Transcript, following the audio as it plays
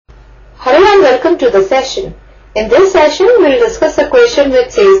welcome to the session. In this session, we will discuss a question which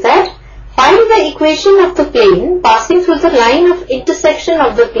says that find the equation of the plane passing through the line of intersection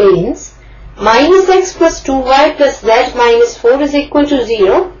of the planes minus x plus 2y plus z minus 4 is equal to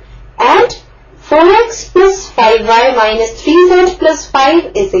 0 and 4x plus 5y minus 3z plus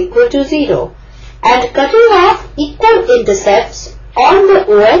 5 is equal to 0 and cutting off equal intercepts on the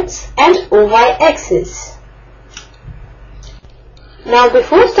OX and OY axis. Now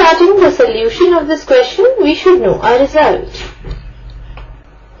before starting the solution of this question, we should know a result,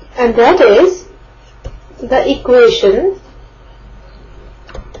 and that is the equation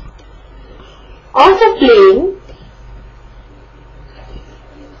of a plane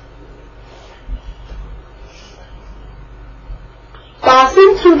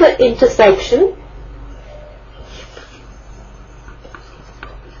passing through the intersection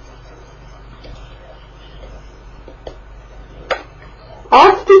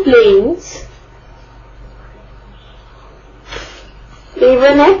of the planes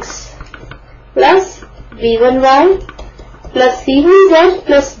a1x plus b1y plus c1z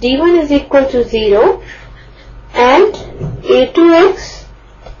plus d1 is equal to 0 and a2x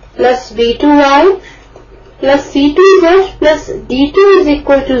plus b2y plus c2z plus d2 is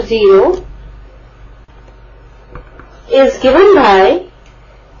equal to 0 is given by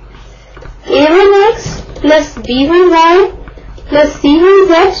a1x plus b1y plus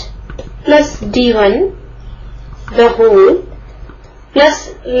c1z plus d1 the whole plus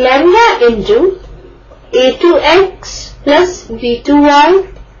lambda into a2x plus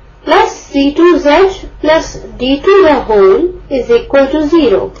b2y plus c2z plus d2 the whole is equal to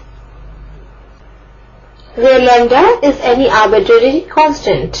 0, where lambda is any arbitrary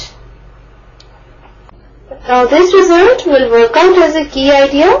constant. Now this result will work out as a key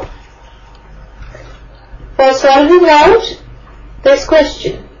idea for solving out this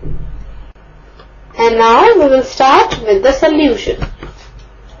question. And now we will start with the solution.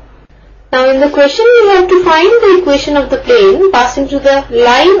 Now in the question we have to find the equation of the plane passing through the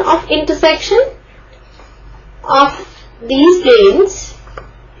line of intersection of these planes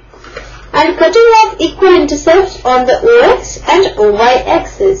and cutting off equal intercepts on the OX and OY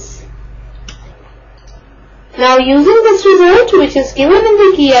axis. Now using this result which is given in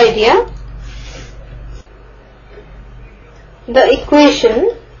the key idea, the equation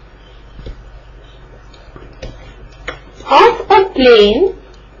of a plane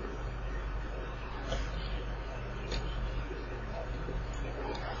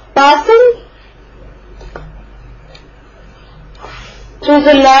passing through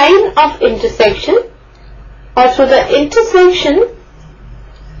the line of intersection or through the intersection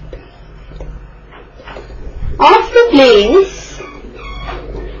of the planes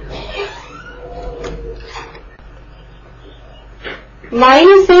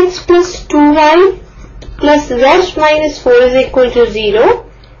minus x plus 2y plus z minus 4 is equal to 0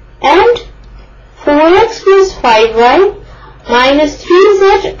 and 4x plus 5y minus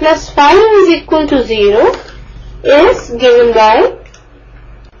 3z plus 5 is equal to 0 is given by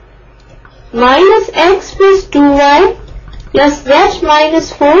minus x plus 2y plus z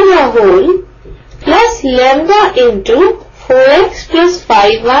minus 4 the whole plus lambda into 4x plus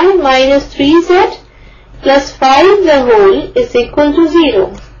 5y minus 3z plus 5 the whole is equal to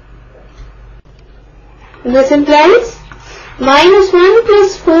 0. This implies minus 1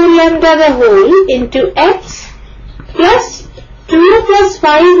 plus 4 lambda the whole into x plus 2 plus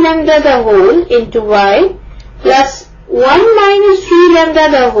 5 lambda the whole into y plus 1 minus 3 lambda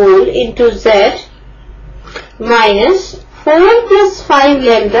the whole into z minus 4 plus 5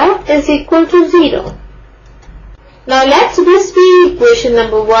 lambda is equal to 0. Now let this be equation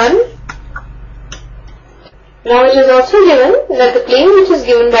number 1. Now it is also given that the plane which is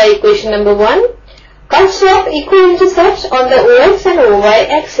given by equation number 1 cuts off equal intercepts on the OX and OY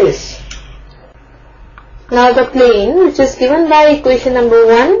axis. Now the plane which is given by equation number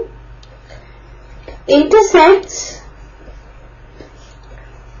 1 intersects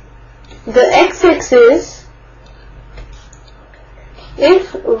the x-axis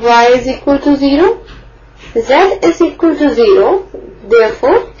if y is equal to 0, z is equal to 0,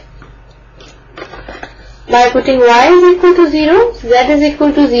 therefore by putting y is equal to 0, z is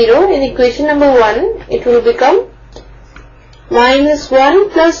equal to 0 in equation number 1, it will become minus 1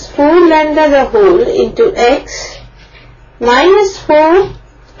 plus 4 lambda the whole into x minus 4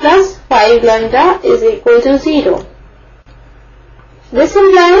 plus 5 lambda is equal to 0. This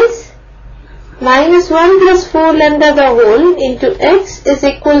implies minus 1 plus 4 lambda the whole into x is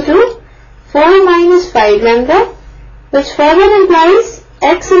equal to 4 minus 5 lambda, which further implies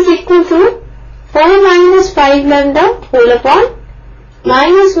x is equal to 4 minus 5 lambda whole upon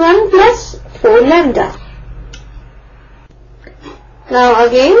minus 1 plus 4 4 lambda. Now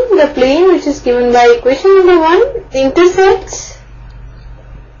again, the plane which is given by equation number 1 intersects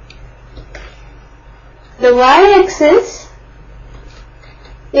the y-axis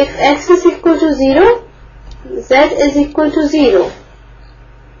if x is equal to 0, z is equal to 0.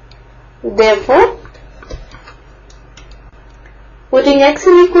 Therefore, putting x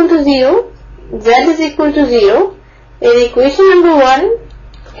is equal to 0, z is equal to 0, in equation number 1,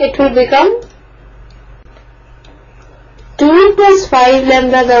 it will become 2 plus 5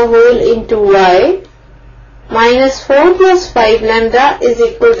 lambda the whole into y minus 4 plus 5 lambda is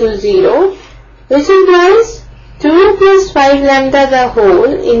equal to 0, which implies 2 plus 5 lambda the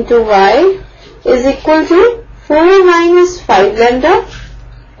whole into y is equal to 4 minus 5 lambda,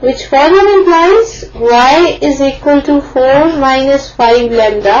 which further implies y is equal to 4 minus 5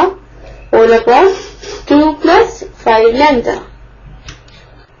 lambda whole upon 2 plus 5 lambda.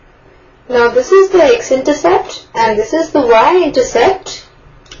 Now this is the x-intercept and this is the y-intercept.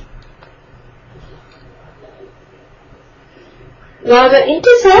 Now the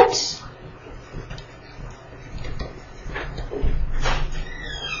intercepts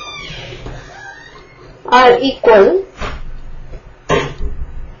are equal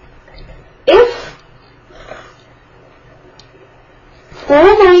if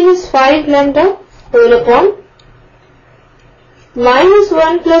 4 minus 5 lambda whole upon minus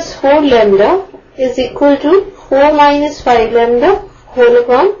 1 plus 4 lambda is equal to 4 minus 5 lambda whole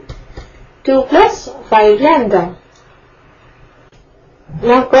upon 2 plus 5 lambda.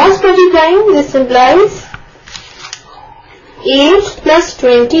 Now cross multiplying, this implies 8 plus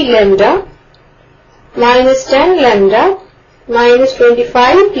 20 lambda minus 10 lambda minus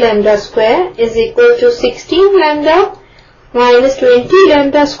 25 lambda square is equal to 16 lambda minus 20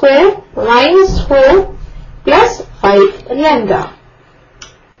 lambda square minus 4 plus 5 lambda.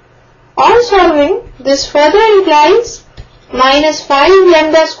 On solving, this further implies minus 5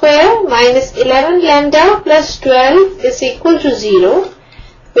 lambda square minus 11 lambda plus 12 is equal to 0,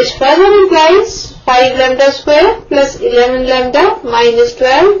 which further implies 5 lambda square plus 11 lambda minus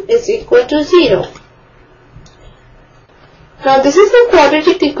 12 is equal to 0. Now this is the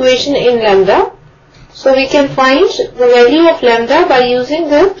quadratic equation in lambda. So we can find the value of lambda by using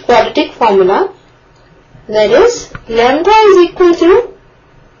the quadratic formula. That is, lambda is equal to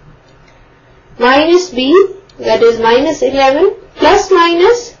minus b, that is minus 11, plus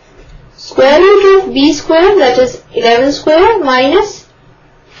minus square root of b square, that is 11 square, minus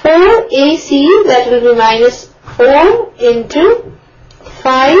 4ac, that will be minus 4 into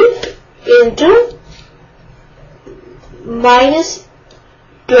 5 into minus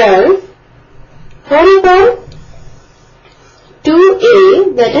 12 whole upon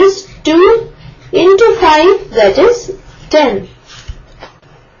 2a, that is 2 into 5, that is 10.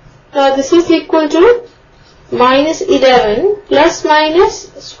 Now this is equal to minus 11 plus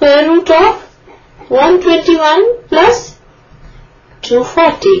minus square root of 121 plus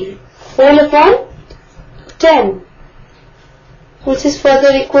 240 whole upon 10, which is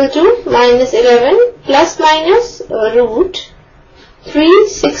further equal to minus 11 plus minus root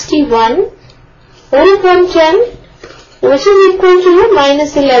 361 whole upon 10, which is equal to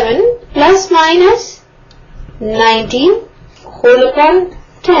minus 11 plus minus 19 whole upon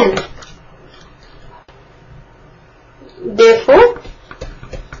 10. Therefore,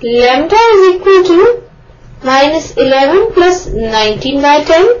 lambda is equal to minus 11 plus 19 by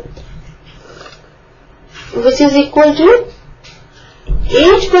 10, which is equal to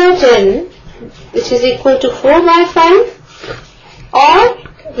 8 by 10, which is equal to 4 by 5, or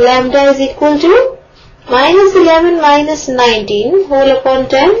lambda is equal to minus 11 minus 19 whole upon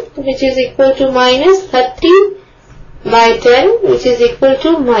 10, which is equal to minus 30 by 10, which is equal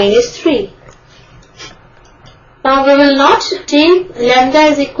to minus 3. Now we will not take lambda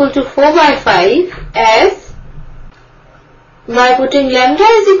is equal to 4 by 5, as by putting lambda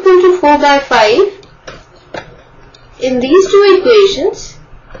is equal to 4 by 5 in these two equations,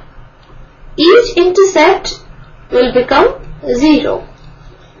 each intercept will become 0.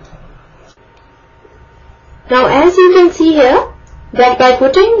 Now as you can see here, that by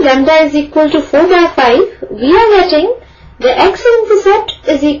putting lambda is equal to 4 by 5, we are getting the x-intercept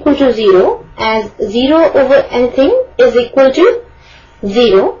is equal to 0, as 0 over anything is equal to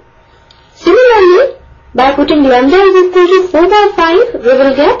 0. Similarly, by putting lambda is equal to 4 by 5, we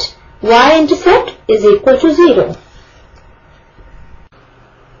will get y-intercept is equal to 0.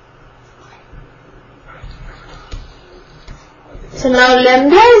 So now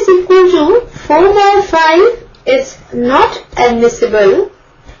lambda is equal to 4 by 5 is not admissible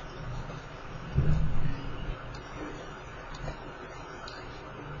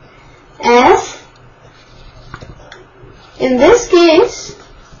as In this case,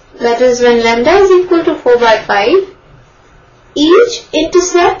 that is when lambda is equal to 4 by 5, each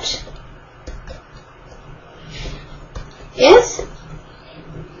intercept is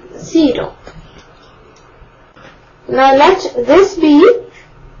 0. Now let this be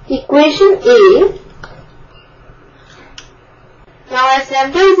equation A. Now as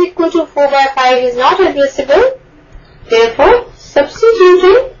lambda is equal to 4 by 5 is not addressable, therefore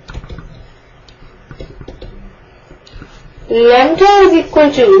substituting lambda is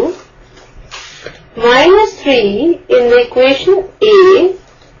equal to minus 3 in the equation A,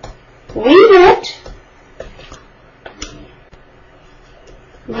 we get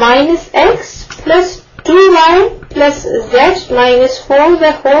minus x plus 2y plus z minus 4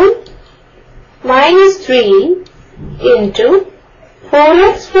 the whole minus 3 into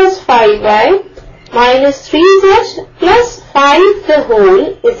 4x plus 5y minus 3z plus 5 the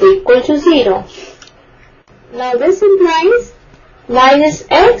whole is equal to 0. Now this implies minus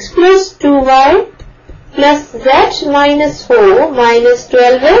x plus 2y plus z minus 4 minus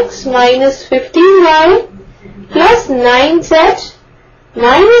 12x minus 15y plus 9z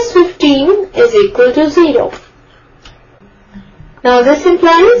minus 15 is equal to 0. Now this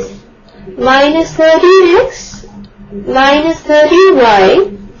implies minus 13x minus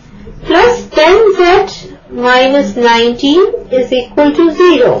 13y plus 10z minus 19 is equal to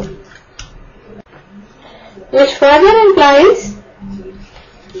 0, which further implies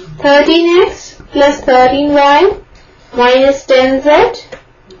 13x plus 13y minus 10z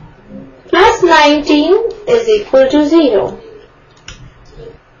plus 19 is equal to 0,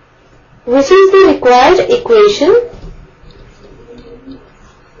 which is the required equation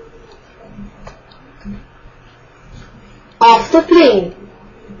of the plane.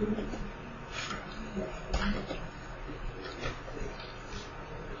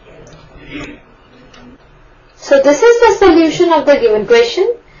 So this is the solution of the given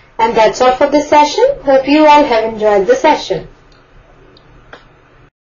question, and that's all for this session. Hope you all have enjoyed the session.